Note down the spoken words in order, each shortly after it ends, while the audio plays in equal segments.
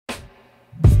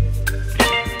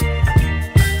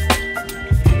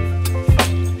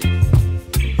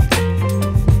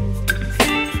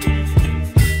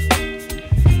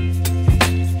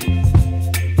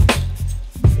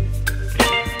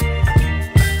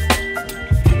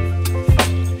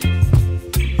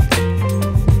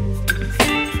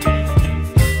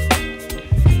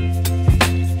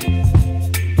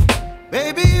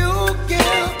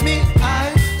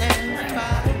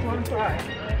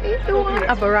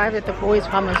arrived at the Fourways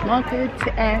Farmers Market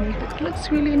and it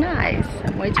looks really nice.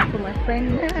 I'm waiting for my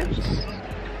friend.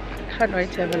 Can't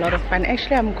wait to have a lot of fun.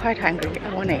 Actually, I'm quite hungry.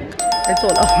 I want to eat. That's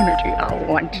all I want to do. I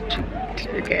want to eat.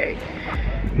 Okay.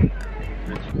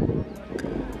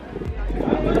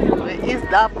 Where is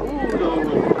the food?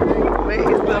 Where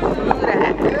is the food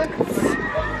at?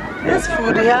 There's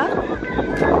food here.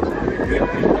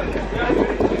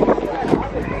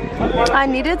 I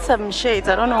needed some shades.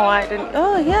 I don't know why I didn't.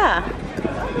 Oh yeah.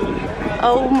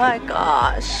 Oh my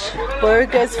gosh.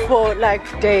 Burgers for like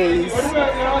days. Oh,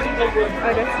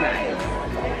 that's nice.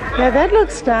 Yeah, that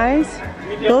looks nice.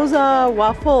 Those are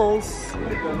waffles.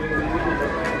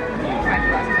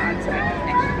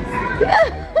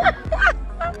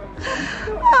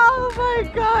 Oh my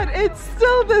god, it's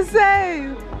still the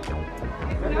same.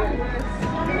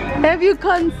 Have you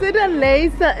considered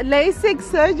LASIK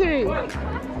surgery?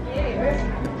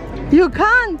 You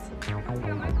can't.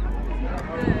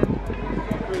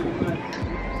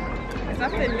 It's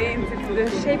not the lens, it's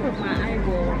the shape of my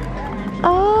eyeball.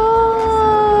 Oh.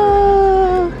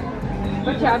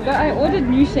 But yeah, I ordered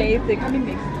new shades. They're coming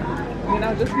next week. Then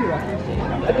I'll just be rocking shades.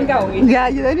 I think I'll wait.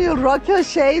 Yeah, then you'll rock your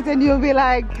shades and you'll be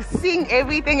like seeing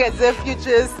everything as if you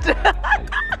just. Okay,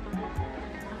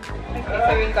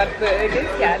 so we got burgers.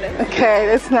 Yeah, that's okay,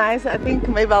 that's nice. I think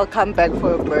maybe I'll come back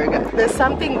for a burger. There's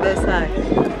something this side.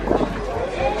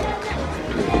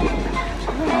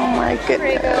 Oh my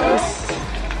goodness.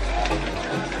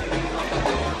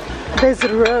 There's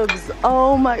ribs.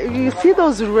 Oh my, you see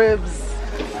those ribs?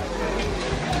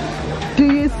 Do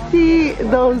you see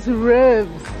those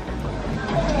ribs?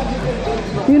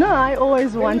 You know, I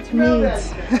always want meat.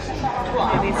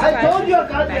 I told you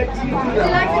about that. Would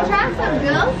you like to try some,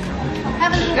 girls?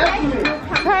 Have a little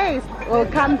taste.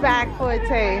 We'll come back for a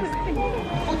taste.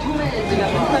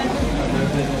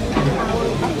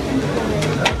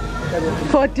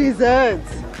 For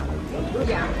desserts.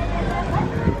 yeah.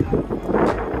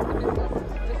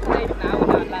 Just wait now in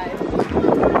our lives.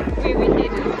 Where we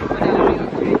headed on our real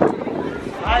trip.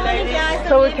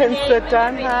 So we can sit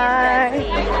down. Hi.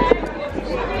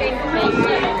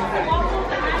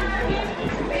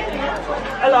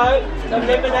 Hello, some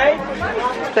lemonade?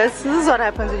 This is what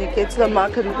happens when you get to the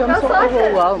market. You become so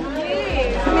overwhelmed.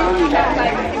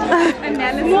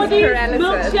 Analysis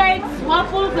paralysis. Milkshakes,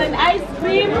 waffles, and ice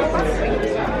cream.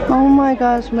 Oh my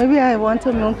gosh, maybe I want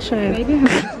a milkshake. Maybe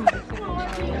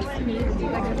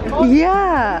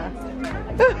yeah.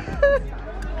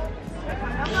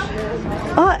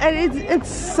 Oh, and it's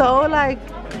so like,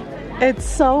 it's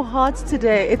so hot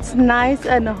today. It's nice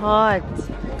and hot.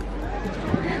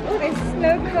 Oh, there's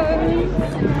snow cones.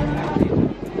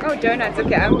 Oh, donuts.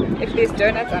 Okay, if there's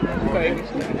donuts, I'm going to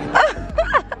donuts.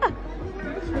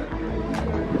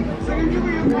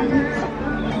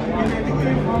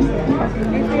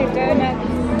 Okay, donuts.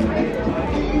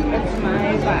 That's my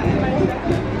vibe.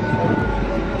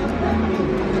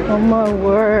 Oh my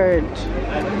word.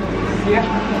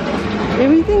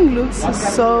 Everything looks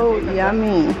so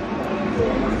yummy.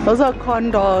 Those are corn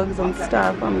dogs and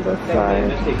stuff on the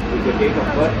side.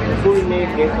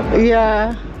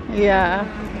 Yeah, yeah.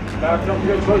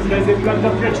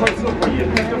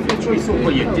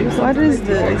 What is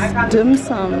this? Dim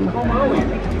sum.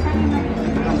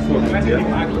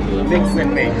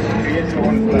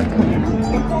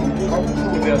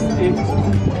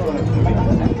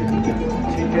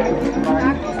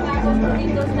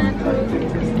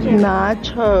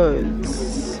 Nachos.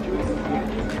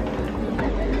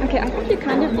 Okay, I think you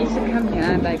kind of need to come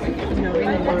here, like, you know,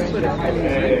 really more sort of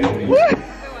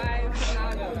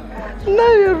No,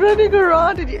 you're running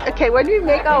around. Okay, when we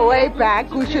make our way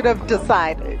back, we should have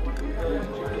decided.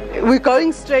 We're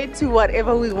going straight to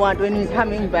whatever we want when we're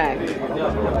coming back.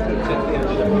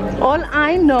 All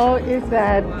I know is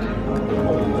that...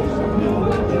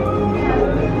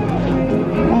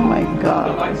 Oh my God.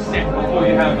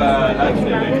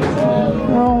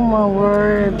 Oh my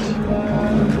word.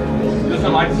 Just a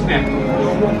light snack.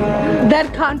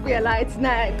 That can't be a light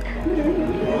snack.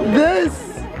 This.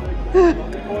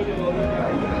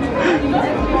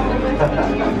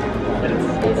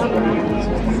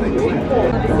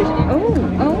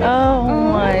 Oh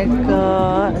my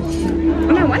gosh.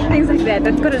 Oh, I want things like that.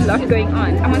 That's got a lot going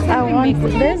on. I want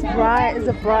this bra is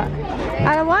a bra.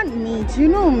 I want meat. You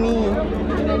know me.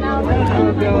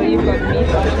 Oh girl, you've got meat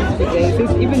options today.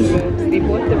 There's even ribs. They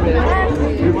bought the ribs.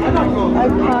 I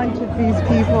can't with these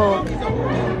people.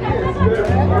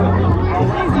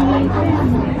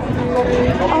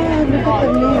 Oh, look at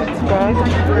the meat, bro.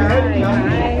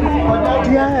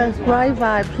 Yes. Rye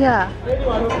vibe, yeah.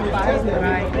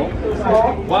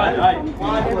 Why?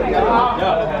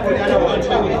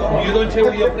 You don't chill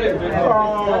with your friend.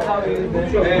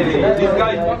 Hey, this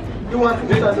guy.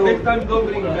 Next time don't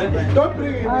bring him, man. Don't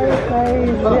bring him.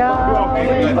 Yeah,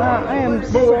 I am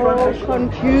so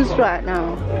confused right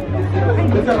now.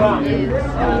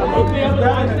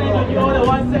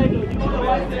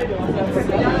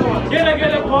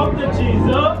 Get a pop the cheese,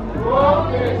 huh?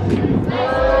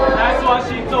 That's what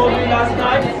she told me last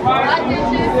night.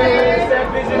 She said,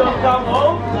 "Busy don't come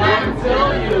home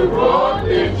until you brought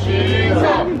the cheese."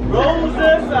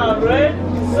 Roses are red,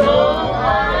 so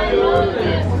are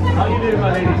yours. How you doing, my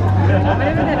lady?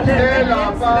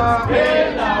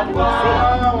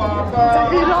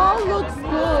 It all looks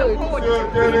good.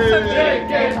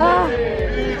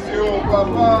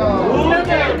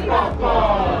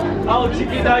 Oh,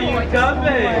 chicken, are you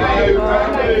coming?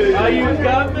 Are you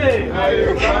coming?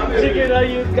 Chicken, are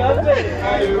you coming?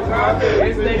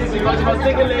 Yes, ladies, you watch my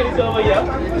single ladies over here.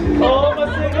 Oh, my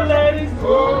single ladies.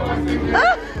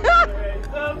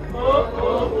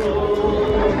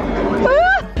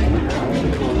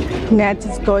 Nat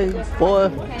is going for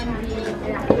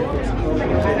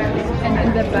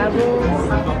And the bubbles.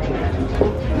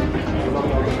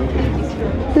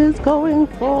 is going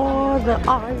for the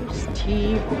iced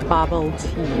tea, bubble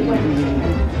tea.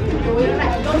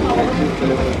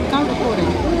 Not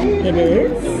recording. It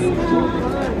is.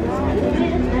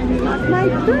 Not my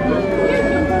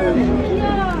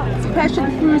It's passion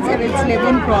fruit and it's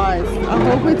lemongrass. I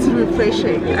hope it's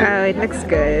refreshing. Oh, it looks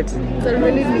good. So I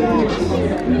really need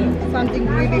something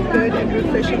really good and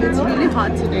refreshing. It's really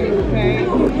hot today. Okay.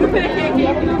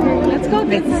 Let's go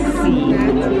get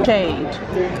see. Shade.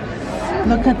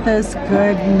 Look at this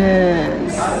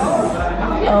goodness.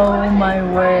 Oh my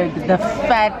word. The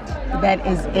fat that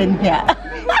is in here.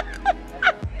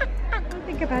 I'll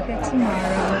think about that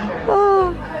tomorrow.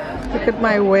 Oh, look at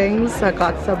my wings. I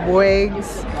got some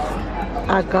wings.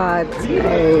 I got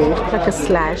like a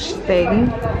slash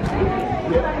thing.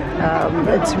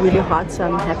 It's really hot, so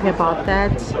I'm happy about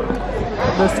that.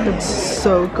 This looks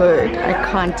so good. I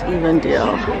can't even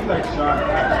deal.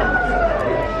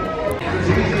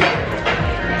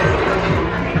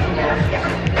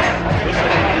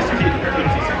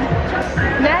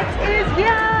 That is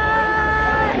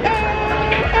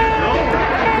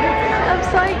I'm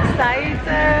so excited.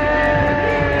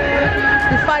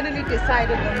 We finally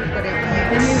decided when we're gonna eat.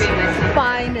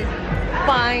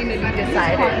 Finally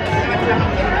decided.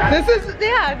 This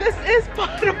is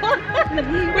part one.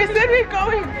 We said we're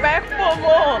going back for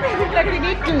more. Like we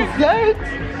need dessert.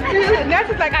 Nat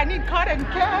is like, I need cotton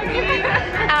candy.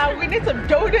 We need some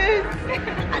donuts,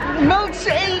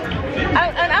 milkshake.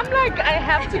 And I'm like, I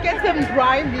have to get some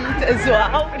dry meat as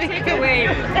well. Takeaway.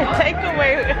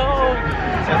 Takeaway. Oh,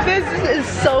 this is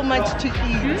so much to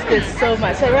eat. There's so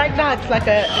much. So right now it's like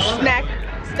a snack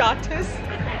starters.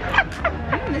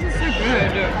 This is so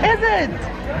good. Is it?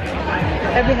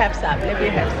 Let me have some. Let me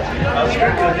have some.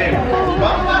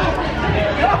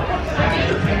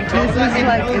 This is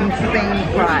like insane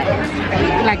fries.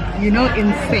 Like, you know,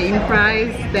 insane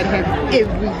fries that have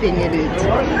everything in it.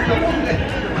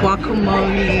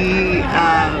 Guacamole,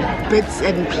 bits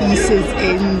and pieces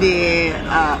in there.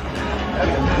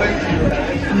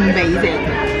 Amazing.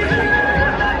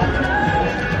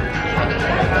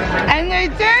 And they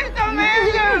taste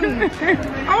amazing.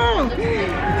 Oh.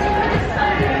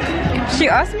 She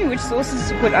asked me which sauces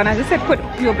to put on. I just said put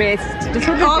your best. Just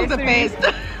put All the best.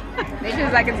 Then she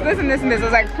was like, it's this and this and this. I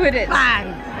was like, put it.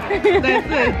 Fine. That's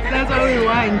it. That's all we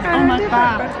want. Oh my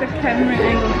god. Got the camera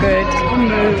angle good. Oh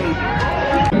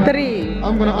no. 3.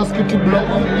 I'm gonna ask you to blow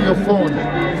on your phone.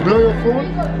 Blow your phone.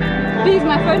 Please,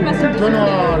 my phone mustn't Don't disappear.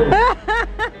 worry.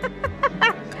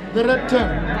 The red 10.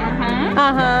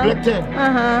 Black 10.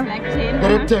 Black 10. The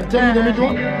red 10. Tell me the middle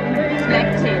one. Black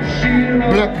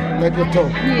 10. Black like your toe.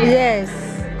 Yes.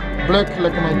 Black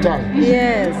like my tie.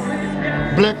 Yes.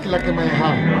 Black like my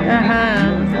hair.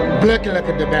 Black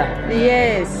like the back.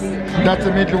 Yes. That's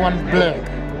the middle one, black.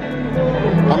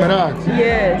 Am I right?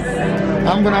 Yes.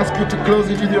 I'm gonna ask you to close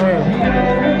it with your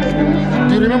hand.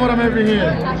 Do you remember I'm having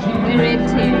here? The red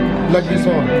 10. Like this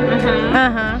one.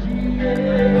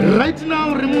 Right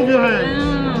now, remove your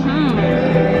hands.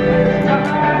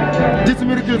 These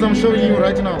miracles I'm showing you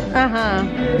right now.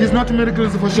 These not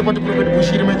miracles for Shepherd Prophet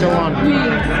Bushiri Mejawan.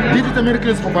 These are the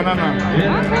miracles for banana.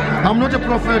 I'm not a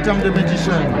prophet, I'm the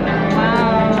magician.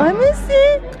 Wow. Let me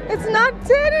see. It's not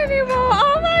 10 anymore.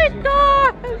 Oh my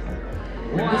god.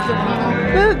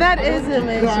 That is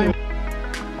amazing.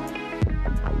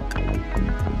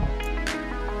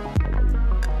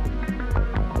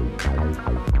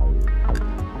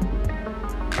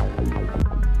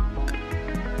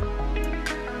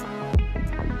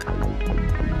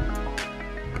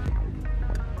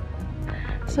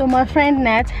 So my friend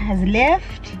Nat has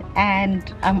left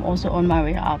and I'm also on my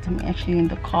way out. I'm actually in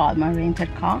the car, my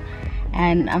rented car,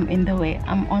 and I'm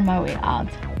on my way out.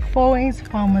 Fourways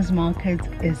Farmers Market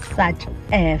is such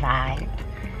a vibe.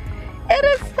 It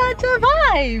is such a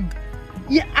vibe.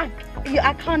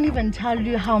 I can't even tell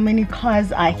you how many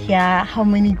cars are here, how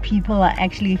many people are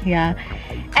actually here,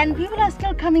 and people are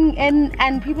still coming in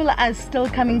and people are still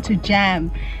coming to jam.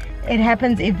 It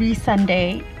happens every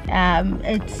Sunday.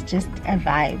 It's just a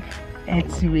vibe.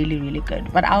 It's really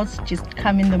good. But I'll just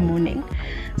come in the morning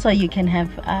so you can have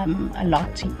a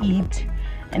lot to eat,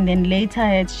 and then later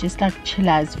it's just like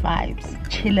chillers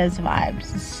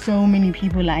vibes. So many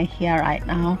people are here right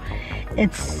now.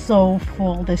 It's so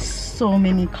full. There's so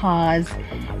many cars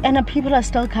and people are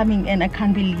still coming in. I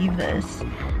can't believe this.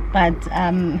 But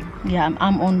yeah,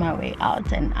 I'm on my way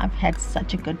out and I've had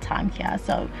such a good time here.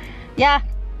 So yeah,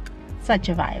 such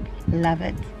a vibe. Love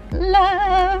it.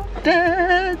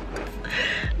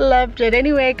 Loved it.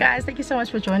 Anyway guys, thank you so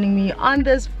much for joining me on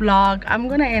this vlog. I'm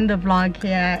gonna end the vlog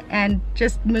here, and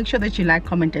just make sure that you like,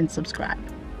 comment and subscribe.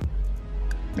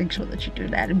 Make sure that you do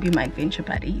that and be my adventure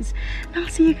buddies, and I'll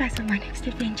see you guys on my next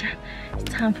adventure. It's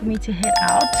time for me to head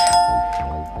out.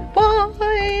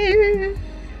 Bye.